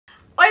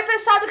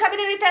pessoal do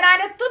Cabine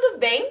Literária, tudo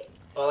bem?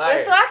 Olá.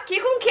 Eu tô aqui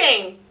com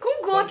quem? Com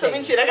o Guto,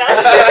 mentira, cara.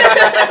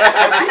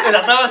 Eu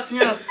já tava assim,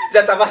 ó.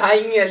 Já tava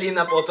rainha ali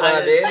na poltrona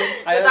dele.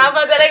 Eu tava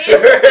fazendo aqui.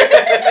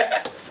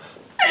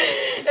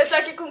 Eu tô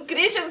aqui com o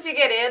Christian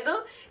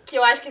Figueiredo, que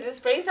eu acho que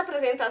dispensa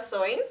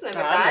apresentações, não é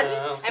verdade?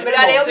 Não, é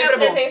melhor eu me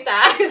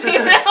apresentar,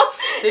 entendeu?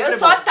 Eu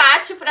sou a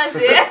Tati,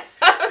 prazer.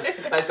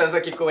 Nós estamos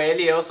aqui com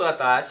ele e eu sou a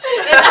Tati.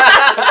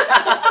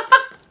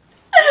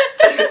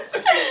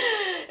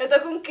 Eu tô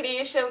com o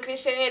Christian. O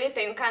Christian, ele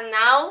tem um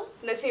canal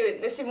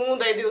nesse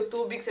mundo aí do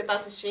YouTube que você tá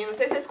assistindo, não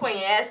sei se vocês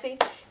conhecem,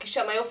 que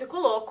chama Eu Fico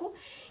Louco.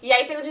 E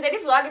aí tem o dele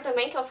vlog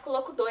também, que é o Fico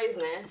Louco 2,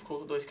 né? Eu Fico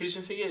Louco 2,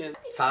 Christian Figueiredo.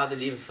 Fala do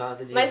livro, fala do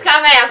livro. Mas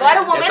calma aí, agora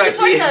é o momento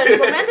importante, o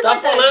momento Tá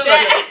importante.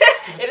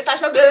 pulando, Ele tá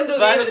jogando o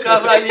vai livro. no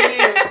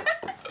cavalinho.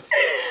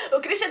 O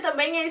Christian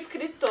também é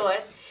escritor.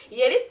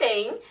 E ele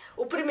tem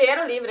o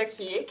primeiro livro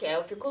aqui, que é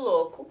Eu Fico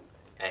Louco.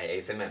 É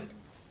esse mesmo.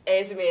 É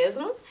esse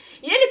mesmo.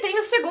 E ele tem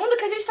o segundo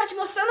que a gente tá te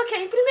mostrando, que é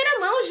em primeira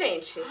mão,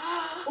 gente.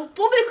 O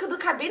público do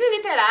Cabine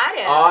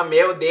Literária. Oh,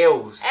 meu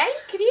Deus. É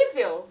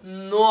incrível.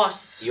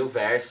 Nossa. E o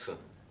verso?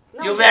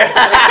 Não, E o gente. verso?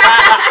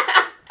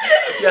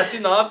 E a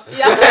sinopse?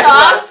 E a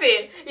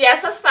sinopse. E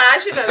essas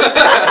páginas.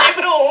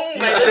 Livro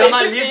 1. Isso se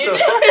chama livro.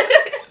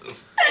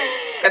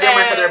 Cadê o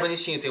marcador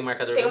bonitinho? Tem um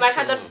marcador Tem um bonitinho.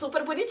 marcador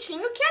super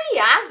bonitinho, que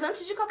aliás,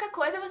 antes de qualquer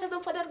coisa, vocês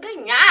vão poder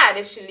ganhar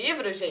este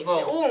livro, gente.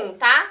 Bom, O 1,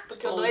 tá?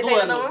 Porque estou o 2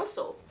 ainda doando. não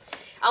lançou.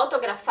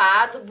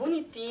 Autografado,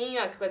 bonitinho,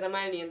 ó, que coisa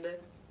mais linda,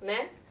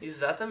 né?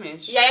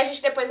 Exatamente. E aí a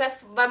gente depois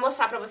vai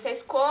mostrar pra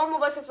vocês como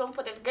vocês vão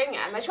poder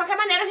ganhar. Mas de qualquer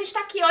maneira, a gente tá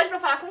aqui hoje pra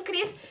falar com o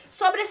Cris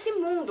sobre esse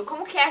mundo,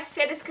 como que é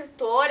ser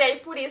escritor, e aí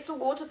por isso o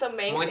Guto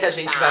também. Muita vocês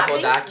gente sabem, vai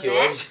rodar aqui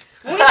né? hoje.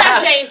 Muita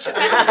gente, eu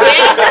quero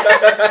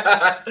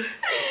ver.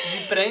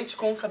 De frente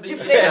com o De cabelo.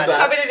 frente com Exato. a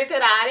Cabine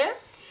Literária.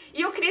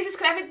 E o Cris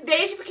escreve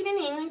desde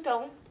pequenininho,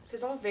 então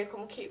vocês vão ver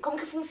como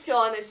que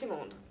funciona esse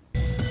mundo.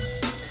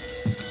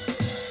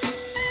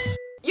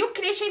 E o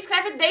Christian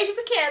escreve desde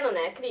pequeno,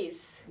 né,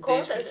 Cris?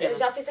 Conta, pequeno. eu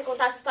já fiz você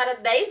contar essa história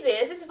 10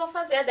 vezes e vou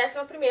fazer a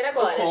 11ª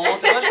agora. Eu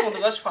conto, eu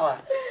gosto de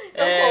falar.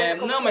 Então conta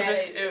como não, mas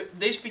que era eu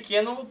desde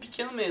pequeno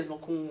mesmo,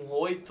 com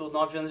 8,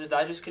 9 anos de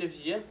idade, eu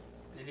escrevia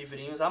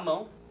livrinhos à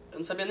mão. Eu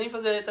não sabia nem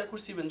fazer letra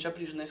cursiva, eu não tinha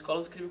aprendido na escola,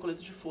 eu escrevia com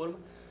letra de forma.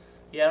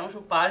 E eram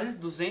tipo, páginas,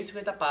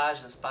 250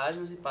 páginas,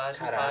 páginas e páginas,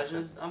 Caraca.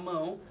 páginas à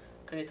mão,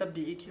 caneta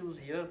Bic, eu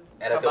usia.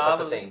 Era teu acabava,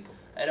 passatempo.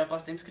 Era meu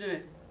passatempo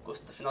escrever.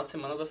 Final de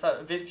semana eu gostava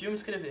de ver filme e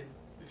escrever.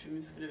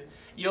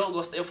 E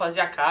eu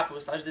fazia a capa, eu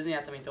gostava de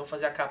desenhar também, então eu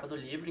fazia a capa do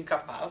livro,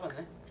 encapava,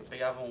 né? Eu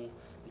pegava um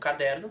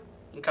caderno,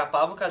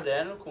 encapava o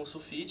caderno com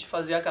sulfite,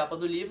 fazia a capa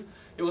do livro.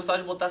 Eu gostava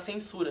de botar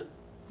censura,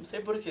 não sei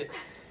porquê.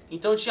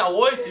 Então eu tinha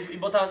 8 e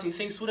botava assim,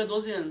 censura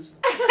 12 anos.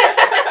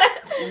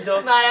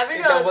 Então,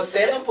 Maravilhoso. Então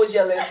você não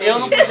podia ler seu eu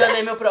não livro. podia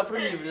ler meu próprio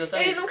livro,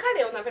 exatamente. Ele nunca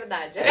leu, na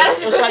verdade.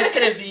 Eu só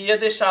escrevia,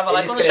 deixava lá,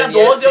 Ele e quando eu tinha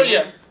escrevia 12 eu assim,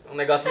 lia. Um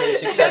negócio meio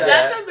chique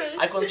Xavier. Exatamente.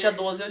 Aí quando eu tinha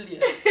 12 eu lia.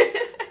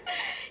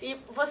 E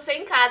você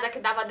em casa que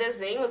dava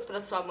desenhos pra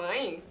sua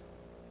mãe,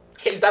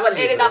 Ele dava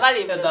livros. ele dava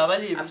livros. Eu dava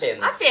livros.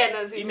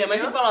 Apenas, E minha mãe entendeu?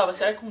 sempre falava,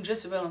 será que um dia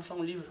você vai lançar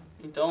um livro?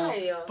 Então,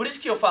 Aí, ó. por isso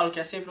que eu falo que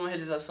é sempre uma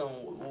realização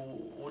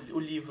o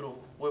livro,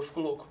 o Eu Fico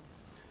Louco.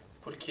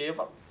 Porque eu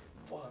falo,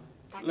 porra,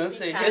 Tá aqui,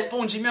 lancei, cara.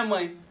 respondi minha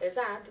mãe.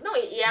 Exato. Não,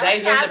 e ela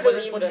 10 que anos abre depois o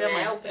eu livro, respondi minha né?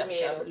 mãe. O Ela que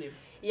primeiro. abre o livro.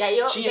 E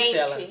aí, Tinha que ser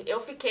ela. gente, eu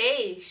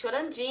fiquei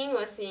chorandinho,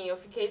 assim, eu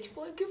fiquei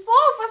tipo, que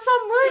fofa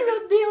sua mãe,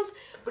 meu Deus!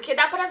 Porque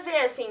dá pra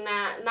ver, assim,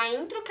 na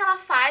intro que ela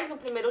faz no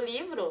primeiro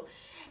livro,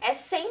 é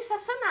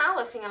sensacional,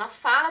 assim, ela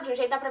fala de um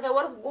jeito, dá pra ver o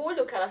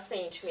orgulho que ela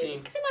sente mesmo. Sim.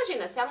 Porque você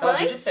imagina, se a Ela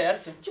mãe, viu de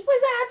perto. tipo,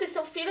 exato, e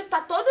seu filho tá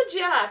todo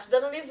dia lá, te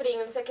dando um livrinho,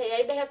 não sei o que, e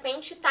aí de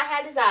repente tá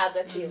realizado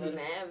aquilo,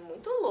 né?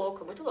 Muito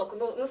louco, muito louco.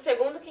 No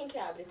segundo, quem que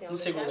abre? Tem No alguém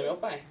que segundo é abre? meu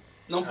pai.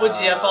 Não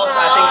podia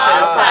faltar, tem que ser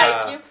meu Nossa, pai.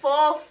 ai, que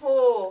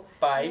fofo!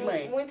 Pai e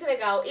mãe. Muito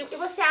legal. E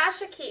você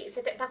acha que...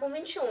 Você tá com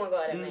 21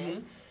 agora, né?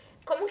 Uhum.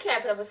 Como que é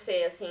pra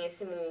você, assim,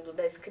 esse mundo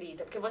da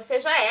escrita? Porque você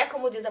já é,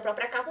 como diz a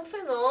própria capa, um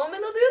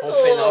fenômeno do YouTube.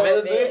 Um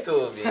fenômeno do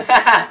YouTube.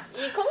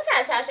 E como você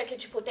é? Você acha que,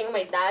 tipo, tem uma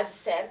idade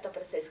certa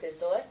pra ser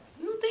escritor?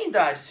 Não tem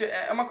idade.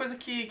 É uma coisa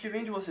que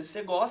vem de você. Se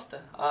você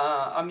gosta.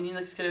 A menina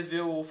que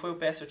escreveu Foi o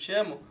PS Eu Te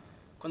Amo,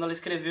 quando ela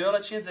escreveu,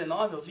 ela tinha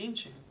 19 ou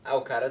 20. Ah,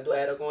 o cara do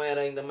Eragon era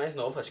ainda mais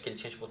novo. Acho que ele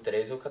tinha tipo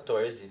 13 ou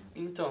 14.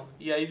 Então,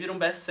 e aí vira um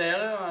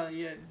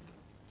best-seller.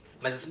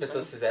 Mas as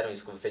pessoas fizeram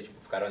isso com você, tipo,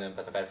 ficaram olhando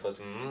pra tua cara e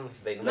falaram assim,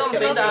 isso daí não Não, vai não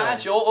tem escrever,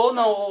 idade. Ou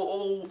não,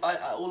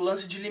 o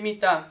lance de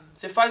limitar.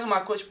 Você faz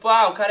uma coisa, tipo,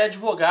 o cara é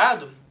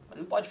advogado,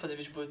 não pode fazer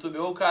vídeo pro YouTube.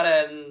 Ou o cara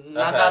é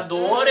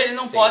nadador, ele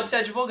não Sim. pode ser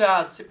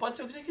advogado. Você pode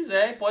ser o que você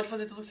quiser e pode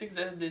fazer tudo o que você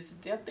quiser, desde que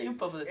você tenha tempo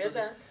pra fazer tudo isso.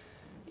 Exato.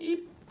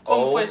 E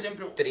como Ou foi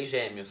sempre...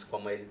 trigêmeos,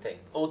 como ele tem.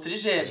 Ou A gente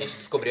trigêmeos.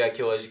 descobriu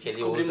aqui hoje que ele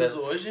Descobrimos usa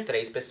hoje.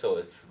 3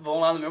 pessoas. Vão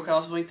lá no meu canal,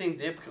 vocês vão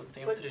entender, porque eu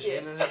tenho Por quê?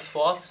 trigêmeos nas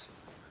fotos.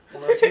 Um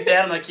lance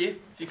interno aqui,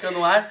 fica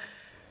no ar.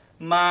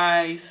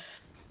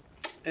 Mas...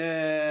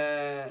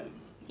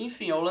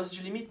 enfim, é o lance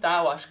de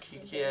limitar, eu acho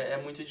que é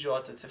muito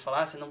idiota. Você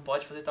falar, você não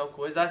pode fazer tal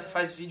coisa. Você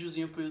faz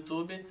videozinho pro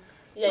YouTube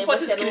Você não pode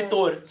ser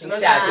escritor. Você não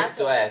acha que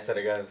tu é, tá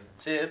ligado?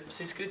 Ser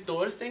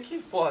escritor, você tem que,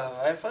 porra,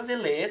 vai fazer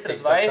letras, tem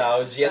que vai passar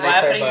o dia vai da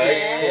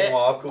Starbucks aprender com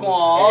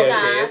óculos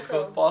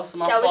gigantesco. Posta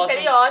uma que é o foto,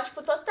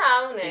 estereótipo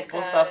total, né, tem que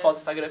postar cara? foto no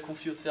Instagram com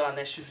filtro, sei lá,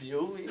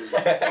 Nashville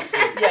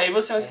e aí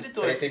você é um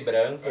escritor. Preto e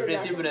branco.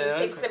 Preto e branco.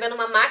 Tem que escrever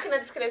numa máquina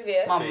de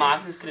escrever. Uma Sim.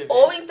 máquina de escrever.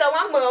 Ou então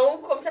à mão,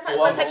 como você faz.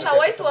 Ou à Quando você mão, tinha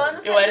 8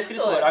 anos, você eu era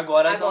escritor,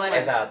 agora não.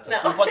 Exato.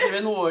 Você não pode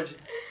escrever no Word.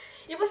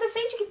 E você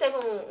sente que teve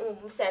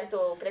um certo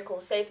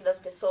preconceito das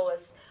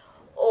pessoas?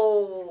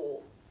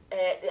 Ou,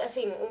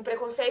 assim, um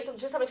preconceito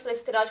justamente por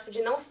esse estereótipo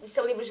de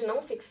ser um livro de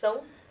não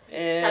ficção?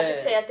 Você acha que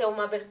você ia ter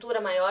uma abertura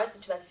maior se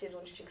tivesse sido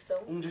um de ficção?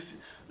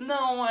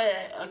 Não,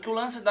 é que o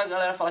lance da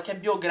galera falar que é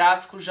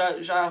biográfico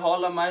já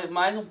rola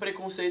mais um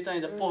preconceito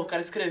ainda. Pô, o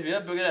cara escreveu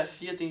a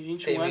biografia, tem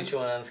 21 Tem anos. 21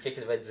 anos, o que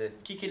ele vai dizer?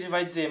 O que ele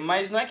vai dizer?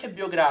 Mas não é que é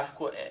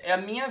biográfico, é a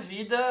minha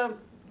vida...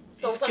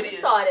 São suas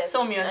histórias.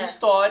 São minhas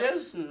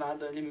histórias,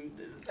 nada ali...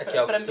 É que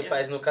é o que tu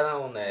faz no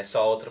canal, né? É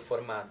só outro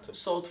formato.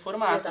 Só outro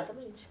formato.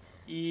 Exatamente.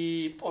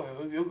 E, pô,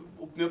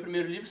 o meu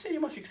primeiro livro seria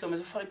uma ficção, mas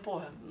eu falei,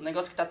 porra, um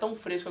negócio que tá tão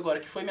fresco agora,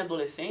 que foi minha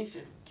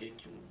adolescência, que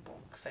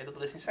saí da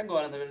adolescência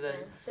agora, na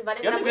verdade. Você vai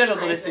Eu lembrar me vejo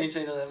muito mais, adolescente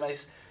ainda,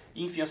 mas,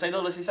 enfim, eu saí da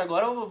adolescência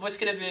agora, eu vou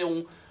escrever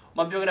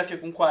uma biografia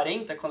com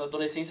 40, quando a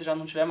adolescência já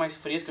não tiver mais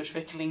fresca, eu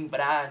tiver que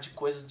lembrar de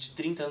coisas de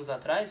 30 anos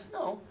atrás,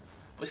 não.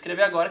 Vou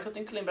escrever agora que eu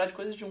tenho que lembrar de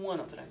coisas de 1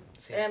 ano atrás.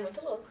 Sim. É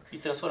muito louco. E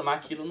transformar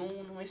aquilo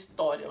numa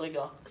história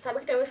legal.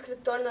 Sabe que tem um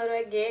escritor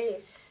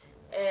norueguês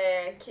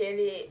que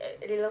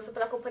ele lançou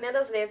pela Companhia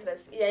das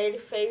Letras. E aí ele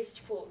fez,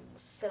 tipo,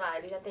 sei lá,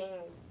 ele já tem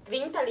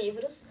 30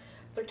 livros,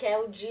 porque é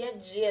o dia a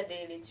dia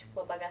dele, tipo,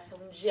 a bagação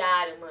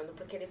diário, mano.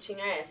 Porque ele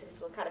tinha essa. Ele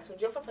falou, cara, se um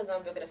dia eu for fazer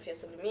uma biografia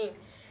sobre mim,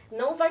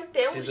 não vai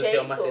ter um Preciso jeito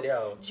ter um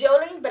material. de eu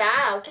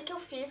lembrar o que eu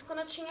fiz quando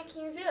eu tinha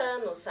 15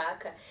 anos,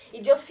 saca? E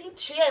de eu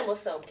sentir a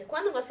emoção. Porque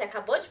quando você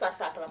acabou de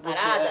passar pela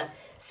parada,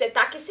 você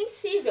tá aqui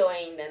sensível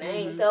ainda, né?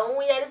 Uhum.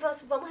 Então, e aí ele falou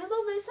assim, vamos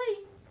resolver isso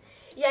aí.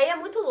 E aí é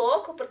muito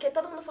louco, porque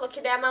todo mundo falou que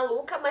ideia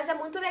maluca, mas é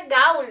muito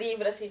legal o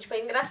livro, assim, tipo, é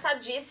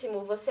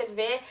engraçadíssimo você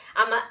ver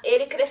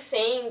ele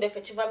crescendo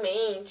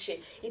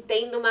efetivamente e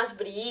tendo umas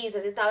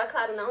brisas e tal. É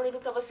claro, não é um livro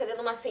pra você ler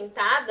numa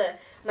sentada,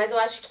 mas eu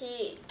acho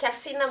que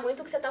assina muito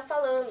o que você tá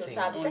falando, Sim,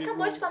 sabe? Você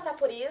acabou de passar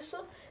por isso,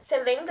 você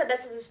lembra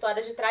dessas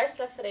histórias de trás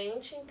pra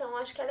frente, então eu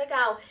acho que é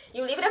legal. E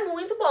o livro é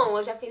muito bom,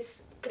 eu já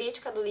fiz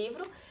crítica do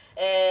livro,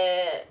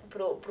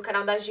 pro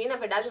canal da Gi, na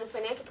verdade, não foi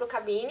nem aqui pro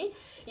Cabine.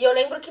 E eu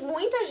lembro que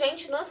muita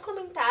gente nos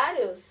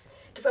comentários,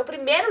 que foi o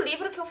primeiro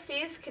livro que eu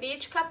fiz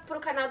crítica pro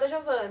canal da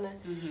Giovana.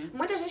 Uhum.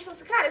 Muita gente falou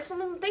assim, cara, isso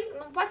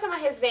não pode ser uma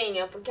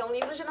resenha, porque é um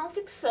livro de não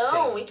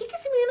ficção. Sim. E o que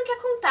esse menino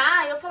quer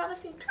contar? E eu falava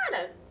assim,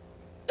 cara,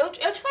 eu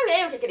te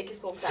falei o que ele quis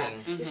contar.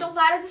 Sim. E são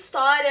várias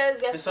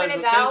histórias, e é super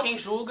legal. Quem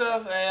julga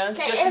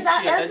antes de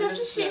assistir. Antes de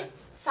assistir.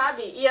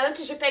 Sabe? E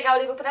antes de pegar o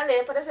livro pra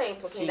ler, por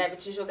exemplo, quem Sim. deve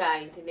te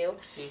julgar, entendeu?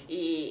 Sim.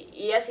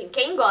 E assim,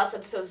 quem gosta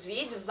dos seus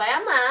vídeos vai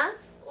amar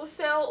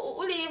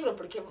o livro,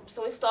 porque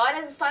são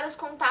histórias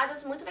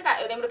contadas muito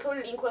legais. Eu lembro que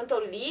enquanto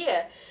eu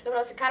lia, eu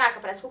falava assim, caraca,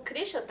 parece que o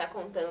Christian tá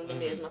contando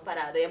mesmo a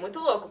parada. E é muito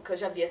louco, porque eu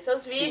já via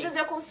seus vídeos e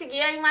eu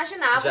conseguia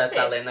imaginar já você.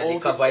 Já tá lendo ali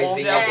com a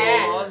vozinha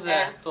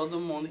dele. Todo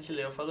mundo que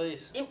leu falou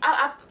isso. E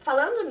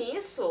falando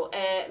nisso,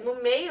 no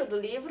meio do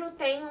livro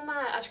tem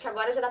acho que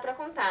agora já dá pra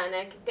contar,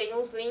 né? Que tem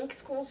uns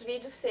links com os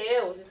vídeos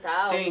seus e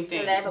tal. Tem.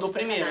 Leva do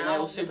primeiro, canal, né?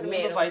 O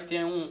segundo vai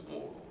ter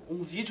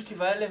um vídeo que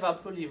vai levar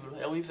pro livro.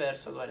 É o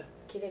inverso agora.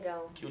 Que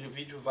legal. Que o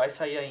vídeo vai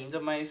sair ainda,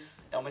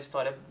 mas é uma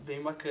história bem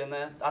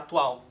bacana,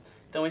 atual.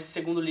 Então esse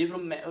segundo livro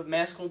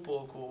mescla um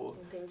pouco.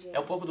 Entendi. É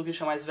um pouco do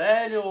Christian mais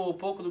velho, um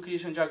pouco do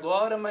Christian de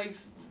agora,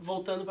 mas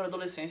voltando pra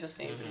adolescência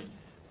sempre.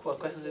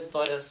 Com essas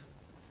histórias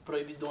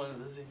proibidonas,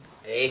 assim.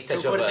 Eita,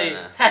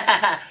 Giovana.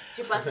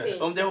 Tipo assim.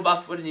 Vamos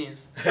derrubar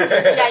forninhos.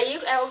 E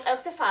aí é o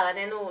que você fala,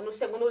 né? No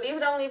segundo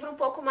livro é um livro um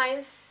pouco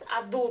mais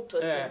adulto,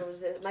 assim, vamos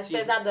dizer, mais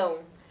pesadão.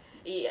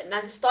 E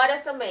nas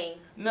histórias também.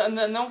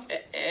 Não,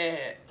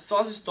 são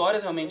as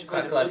histórias realmente. Por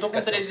exemplo, eu tô com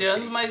 13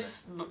 anos,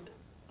 mas...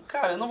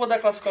 Cara, eu não vou dar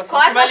classificação,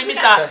 porque vai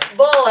limitar.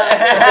 Boa!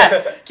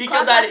 Que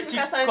eu daria?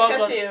 Classificação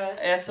indicativa?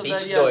 Essa eu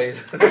daria...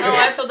 22.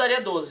 Não, essa eu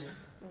daria 12.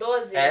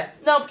 12?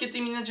 Não, porque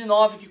tem menina de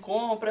 9 que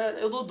compra,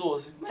 eu dou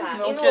 12. Mas tá.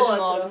 não, que é de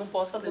 9, eu não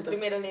posso ler. No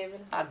primeiro livro?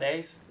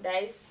 10.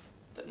 10?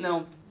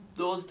 Não,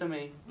 12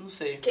 também, não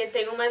sei. Porque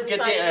tem umas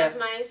historinhas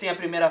mais... Tem a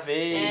primeira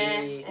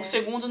vez, o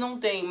segundo não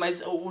tem,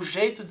 mas o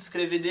jeito de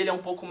escrever dele é um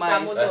pouco mais... Já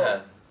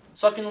mudou.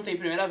 Só que não tem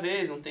primeira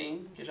vez, não tem,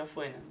 porque já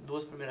foi, né?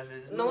 2 primeiras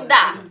vezes. Não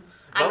dá.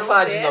 Vamos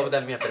falar de novo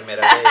da minha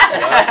primeira vez?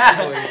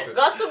 Gosto muito.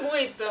 Gosto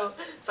muito,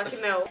 só que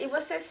não. E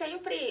você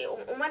sempre...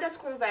 Uma das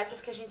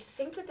conversas que a gente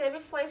sempre teve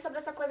foi sobre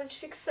essa coisa de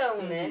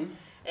ficção, né?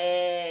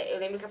 Eu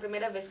lembro que a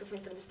primeira vez que eu fui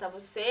entrevistar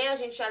você, a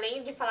gente,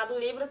 além de falar do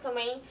livro,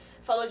 também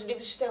falou de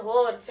livros de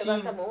terror, que você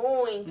gosta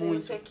muito, não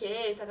sei o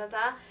quê,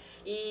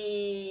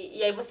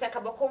 E aí você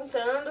acabou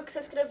contando que você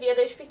escrevia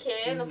desde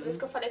pequeno, por isso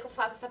que eu falei que eu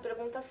faço essa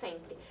pergunta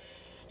sempre.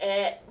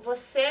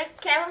 Você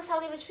quer lançar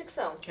um livro de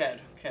ficção?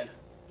 Quero.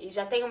 E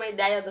já tem uma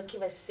ideia do que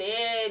vai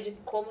ser, de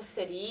como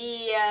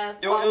seria?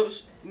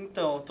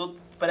 Então,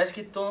 parece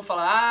que todo mundo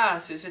fala,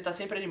 você tá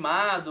sempre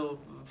animado,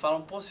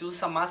 falam, pô, você usa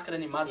essa máscara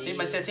animada,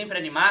 mas você é sempre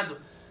animado?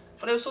 Eu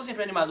falei, eu sou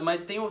sempre animado,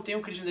 mas tem o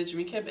Christian dentro de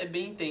mim que é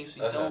bem intenso.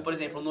 Então, por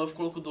exemplo, o Novo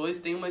Coloco 2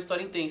 tem uma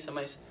história intensa,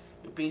 mas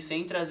eu pensei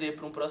em trazer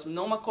para um próximo,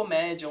 não uma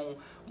comédia,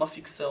 uma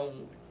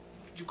ficção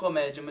de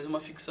comédia, mas uma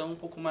ficção um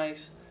pouco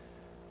mais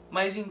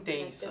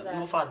intensa. Não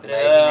vou falar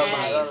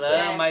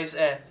drama, mas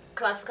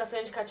Classificação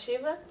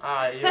indicativa?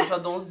 Eu já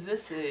dou uns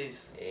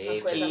 16.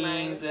 Uns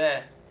 15,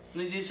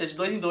 Não existe, é de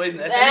 2 em 2,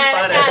 né? Você nem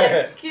para.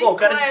 Cara, Pô, o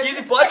cara de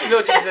 15 pode ver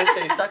o de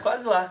 16, tá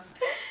quase lá.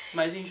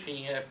 Mas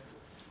enfim,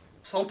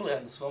 são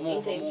planos.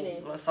 Vamos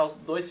lançar os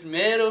 2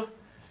 primeiro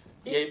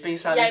e aí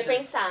pensar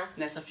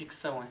nessa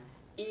ficção.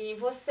 E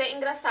você,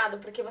 engraçado,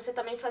 porque você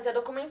também fazia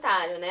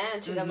documentário, né,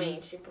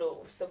 antigamente.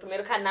 Pro seu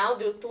primeiro canal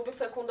do YouTube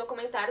foi com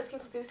documentários que,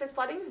 inclusive, vocês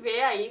podem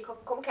ver aí.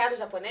 Como que era o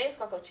japonês?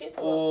 Qual que é o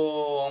título?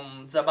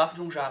 O Desabafo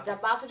de um Japa.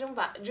 Desabafo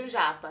de um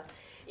Japa.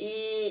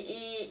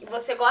 E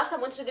você gosta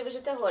muito de livros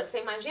de terror. Você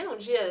imagina um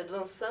dia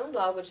lançando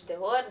algo de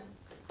terror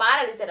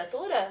para a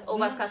literatura? Ou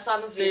vai ficar só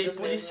nos vídeos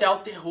policial,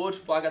 mesmo? Terror,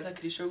 tipo, a Agatha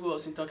Christie eu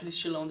gosto. Então aquele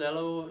estilão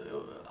dela,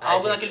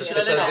 algo naquele estilo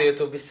é legal. As pessoas do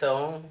YouTube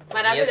são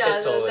minhas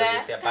pessoas,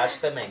 assim, a parte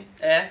também.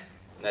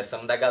 Nós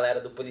somos da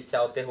galera do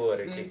policial terror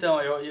aqui.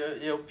 Então,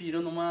 eu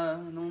piro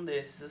num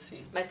desses,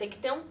 assim. Mas tem que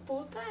ter um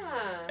puta...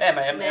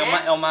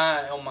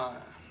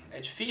 É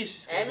difícil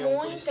escrever um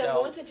policial.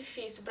 É muito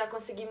difícil pra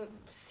conseguir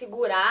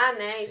segurar,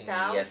 né, Sim, e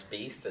tal. E as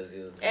pistas e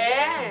os...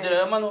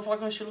 Drama, não vou falar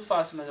que é um estilo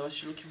fácil, mas é um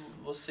estilo que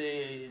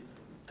você,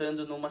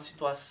 estando numa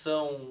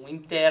situação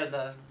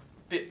interna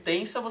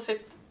tensa,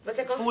 você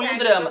flui um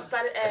drama.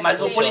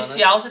 Mas o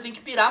policial você tem que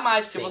pirar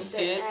mais, porque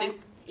você tem...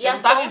 E as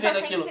não tá contas vivendo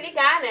tem aquilo. Que se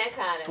ligar, né,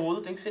 cara?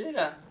 Tudo tem que se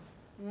ligar.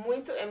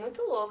 É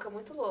muito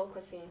louco,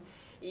 assim.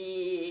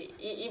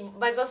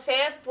 Mas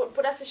você,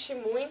 por assistir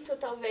muito,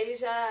 talvez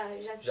já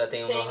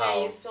tem um tenha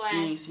know-how. isso.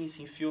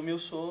 Sim. Filme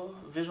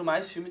vejo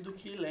mais filme do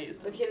que leio.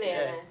 Do que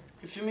ler, né?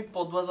 Porque filme,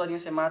 2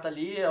 horinhas você mata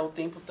ali, o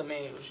tempo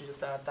também, hoje em dia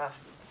tá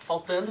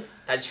faltando.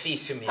 Tá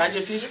difícil mesmo. Tá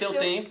difícil ter o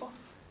tempo.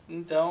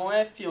 Então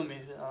é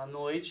filme. À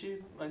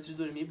noite, antes de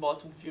dormir,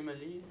 bota um filme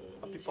ali,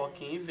 uma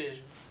pipoquinha e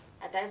vejo.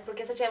 Até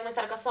porque você tinha uma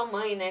história com a sua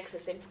mãe, né? Que você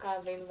sempre ficava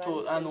vendo vários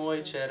filmes. À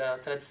noite, era a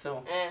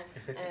tradição.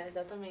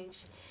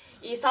 Exatamente.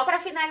 E só pra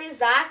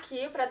finalizar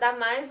aqui, pra dar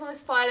mais um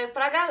spoiler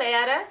pra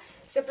galera,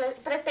 você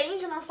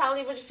pretende lançar um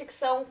livro de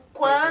ficção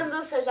quando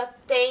você já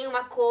tem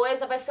uma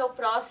coisa, vai ser o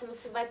próximo,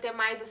 se vai ter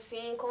mais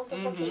assim? Conta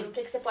um pouquinho, o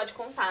que você pode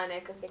contar,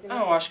 né? Que eu sei que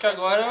não acho que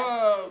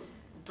agora,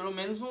 pelo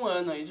menos um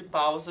ano aí de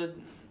pausa.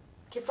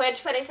 Que foi a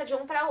diferença de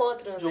um pra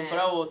outro, De um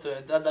pra outro,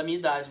 da minha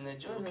idade, né?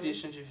 O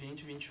Christian de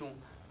 20, 21.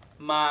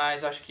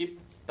 Mas acho que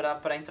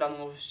pra entrar num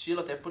novo estilo,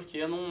 até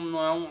porque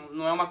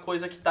não é uma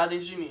coisa que tá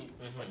dentro de mim.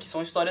 Que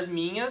são histórias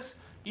minhas.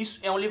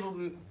 Isso é um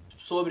livro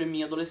sobre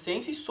minha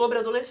adolescência e sobre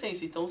a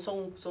adolescência. Então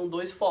são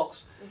 2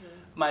 focos.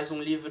 Mas um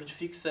livro de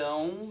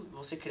ficção,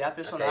 você criar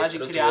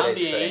personagem, criar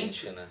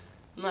ambiente... Né?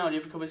 Não é um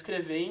livro que eu vou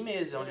escrever em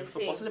meses. É um livro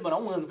que eu posso demorar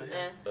um ano, por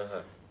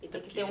exemplo. E tem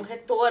que ter um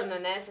retorno,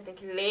 né? Você tem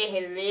que ler,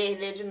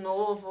 reler de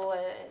novo.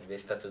 Ver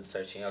se tá tudo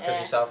certinho. É o que a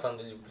gente tava falando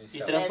do livro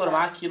policial. E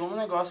transformar aquilo num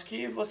negócio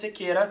que você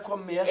queira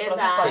comer as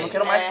próximas páginas. Não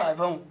quero mais páginas,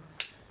 vamos.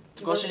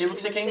 Gosto de livro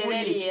que você quer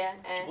engolir.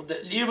 Tipo,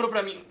 livro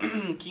pra mim,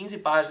 15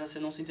 páginas, você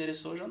não se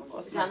interessou, já não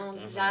gosto.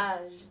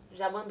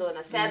 Já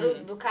abandona. Você é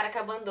do cara que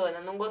abandona.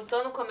 Não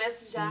gostou no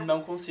começo, já...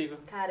 Não consigo.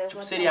 Cara, eu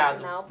tipo, vou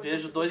seriado.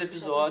 Vejo 2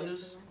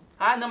 episódios.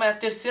 Não, mas a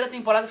terceira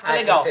temporada fica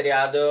legal. Com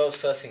seriado eu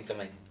sou assim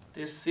também.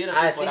 Terceira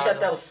temporada. Assiste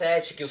até o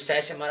 7, que o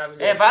 7 é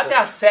maravilhoso. Vai até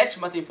a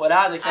 7ª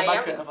temporada, que é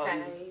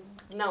bacana.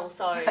 Não,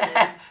 sorry.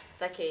 Né?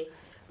 Saquei.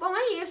 Bom,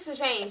 é isso,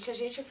 gente. A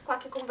gente ficou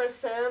aqui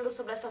conversando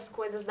sobre essas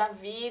coisas da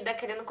vida,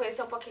 querendo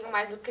conhecer um pouquinho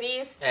mais do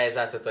Cris.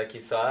 Exato. Eu tô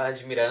aqui só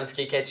admirando.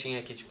 Fiquei quietinho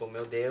aqui, tipo,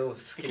 meu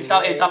Deus.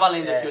 Ele tava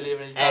lendo aqui o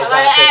livro. Ele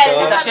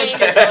tá cheio de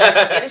questões.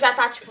 Ele já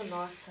tá tipo,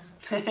 nossa...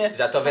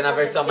 Já tô vendo a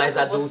versão mais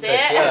adulta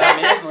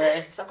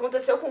aqui. Isso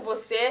aconteceu com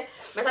você.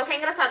 Mas sabe o que é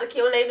engraçado? Que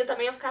eu lembro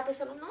também, eu ficava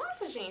pensando,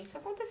 nossa, gente, isso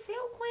aconteceu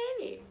com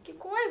ele. Que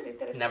coisa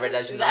interessante. Na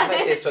verdade, não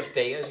vai ter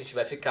sorteio, a gente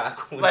vai ficar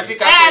com Vai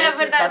ficar com na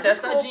verdade, tá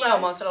testadinho,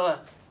 mostra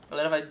lá. A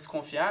galera vai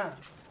desconfiar.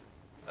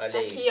 Olha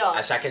aí. Aqui, ó.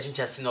 Achar que a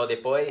gente assinou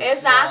depois?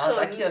 Exato.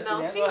 Tá aqui,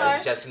 não, senhor. A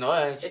gente assinou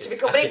antes. Eu tive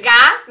que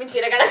obrigar.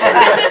 Mentira,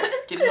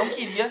 galera. Que ele não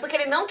queria. Porque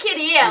ele não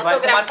queria vai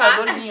autografar. Com o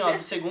marcadorzinho, ó,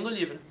 do segundo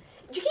livro.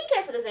 De quem que é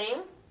esse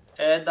desenho?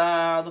 É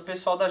do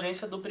pessoal da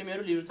agência do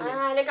primeiro livro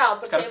também. Legal.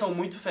 Porque... Os caras são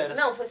muito feras.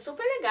 Não, foi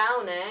super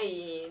legal, né?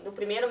 E no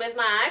primeiro mesmo,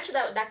 a arte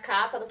da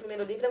capa do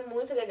primeiro livro é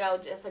muito legal,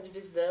 essa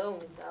divisão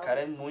e tal. O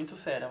cara é muito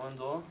fera,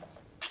 mandou...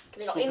 Que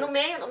legal. E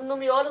no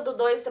miolo do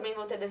 2 também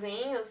vão ter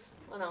desenhos?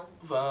 Ou não?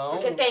 Vão.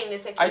 Porque tem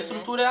nesse aqui, a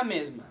estrutura é a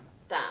mesma.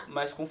 Tá.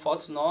 Mas com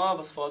fotos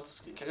novas,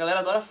 fotos... Que a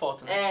galera adora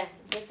foto, né?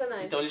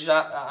 Impressionante. Então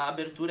a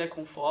abertura é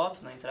com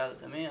foto, na entrada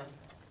também, ó.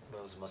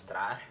 Vamos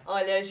mostrar.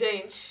 Olha,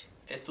 gente...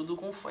 É tudo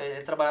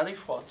trabalhado em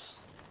fotos.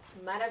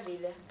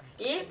 Maravilha.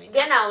 E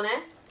Bienal,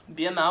 né?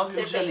 Bienal,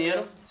 Rio de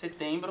Janeiro,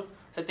 setembro.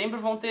 Setembro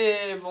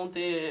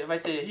vai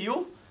ter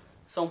Rio,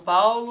 São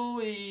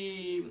Paulo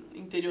e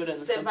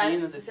interiorano,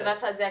 Campinas, etc. Você vai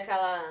fazer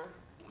aquela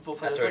Vou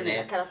fazer a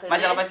turnê.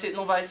 Mas ela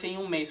não vai ser em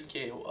um mês,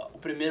 porque o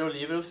primeiro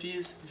livro eu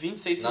fiz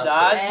 26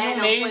 cidades em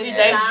um mês e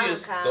 10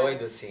 dias. Cara.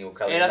 Doido, assim, o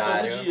calendário.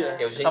 Era todo dia.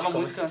 Eu tava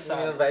muito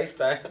cansado. Não vai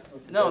estar.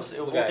 Não,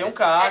 eu vou ter um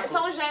carro.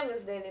 São os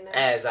gêmeos dele,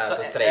 né?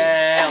 Exato, os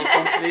 3.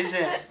 São os 3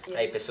 gêmeos.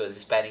 Aí, pessoas,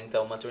 esperem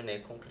então uma turnê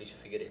com o Christian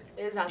Figueiredo.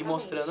 Exatamente. E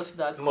mostrando as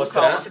cidades.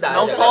 Mostrando as cidades.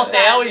 Não só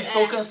hotel,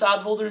 estou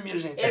cansado, vou dormir,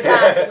 gente.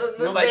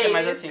 Exato. Não vai ser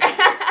mais assim.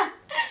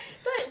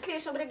 Então,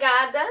 Christian,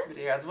 obrigada.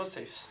 Obrigado a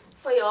vocês.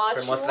 Foi ótimo.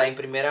 Por mostrar em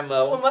primeira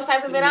mão. Por mostrar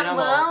em primeira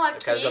mão aqui.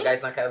 Eu quero jogar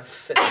isso na cara da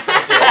sociedade.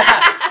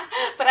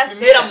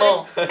 Primeira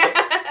mão.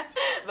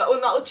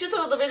 O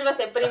título do vídeo vai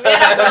ser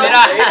Primeira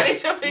Mão com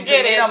Christian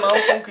Figueiredo. Primeira mão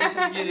com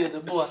Christian Figueiredo.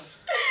 Boa.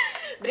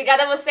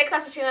 Obrigada a você que está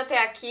assistindo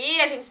até aqui.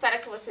 A gente espera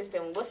que vocês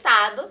tenham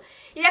gostado.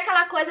 E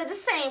aquela coisa de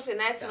sempre,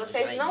 né? Se você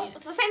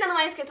ainda não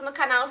é inscrito no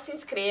canal, se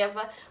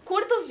inscreva.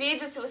 Curta o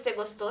vídeo se você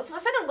gostou. Se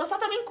você não gostou,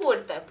 também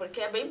curta,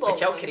 porque é bem bom.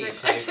 Porque é o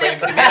Christian. Ele foi em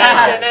primeira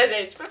mão, né,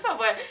 gente? Por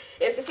favor.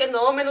 Esse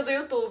fenômeno do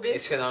YouTube.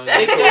 Esse fenômeno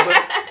do YouTube.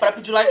 Pra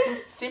pedir like, tem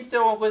sempre ter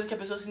alguma coisa que a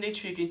pessoa se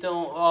identifica.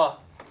 Então, ó...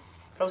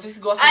 Pra vocês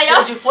que gostam de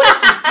cheiro de folha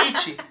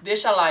sulfite,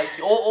 deixa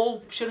like.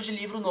 Ou cheiro de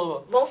livro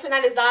novo. Vamos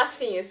finalizar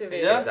assim esse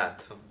vídeo.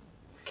 Exato.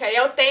 Que aí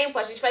é o tempo,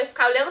 a gente vai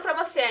ficar olhando pra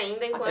você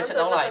ainda enquanto eu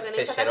tô fazendo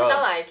isso, até você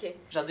dar like.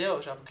 Já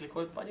deu? Já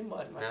clicou e pode ir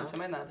embora, não vai acontecer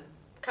mais nada.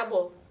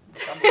 Acabou.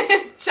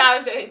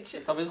 Tchau, gente.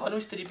 Talvez role um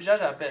strip já,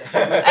 pera.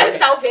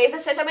 Talvez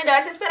seja melhor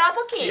você esperar um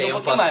pouquinho. Tem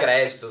um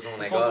pós-créditos, um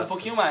negócio. Um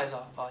pouquinho mais,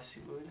 ó. Ó,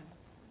 segura.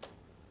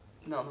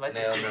 Não vai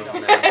ter strip, não.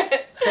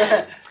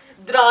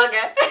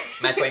 Droga.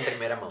 Mas foi em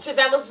primeira mão.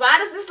 Tivemos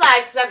vários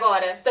dislikes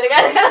agora, tá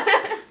ligado?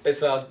 O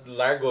pessoal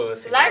largou,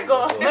 assim.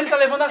 Largou. Não, ele tá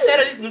levando a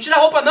sério ali. Não tira a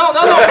roupa, não.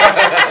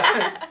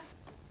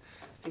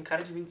 Você tem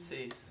cara de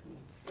 26.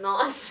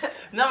 Nossa.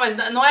 Não, mas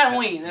não é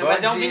ruim, né?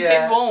 Mas é um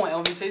 26 bom, é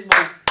um 26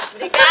 bom.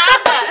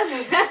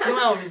 Obrigada! Não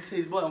é um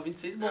 26 bom, é um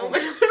 26 bom. Não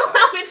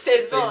é um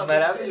 26 bom.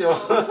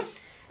 Maravilhoso.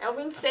 É um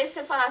 26 se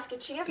você falasse que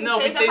tinha 26, não,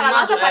 26 eu ia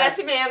falar, nossa,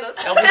 parece menos.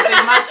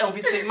 É um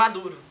 26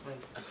 maduro.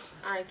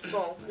 Ai, que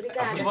bom.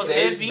 Obrigada. E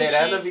você,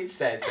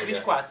 27.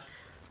 24.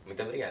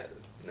 Muito obrigado.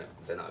 Não,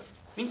 19.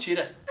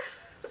 Mentira.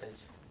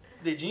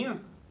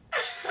 Dedinho?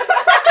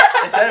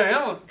 É sério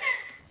mesmo?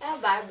 É a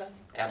barba.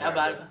 É a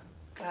barba.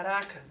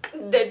 Caraca.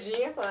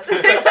 Dedinho, foda.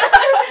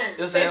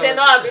 Eu sei.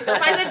 19, então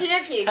faz dedinho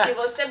aqui, que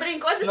você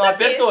brincou disso não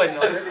aqui. Apertou,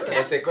 não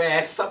apertou. Você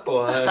conhece essa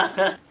porra.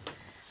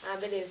 Ah,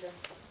 beleza.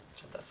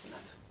 Já tá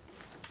assinado.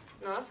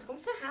 Nossa, como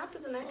você é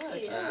rápido, né?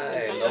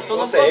 Eu sou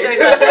não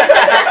conceito.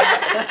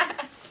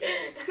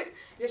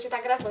 A gente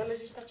tá gravando, a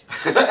gente tá tipo...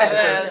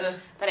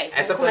 Peraí,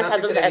 essa foi a nossa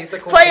entrevista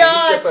com o Foi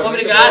ótimo.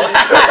 Obrigado.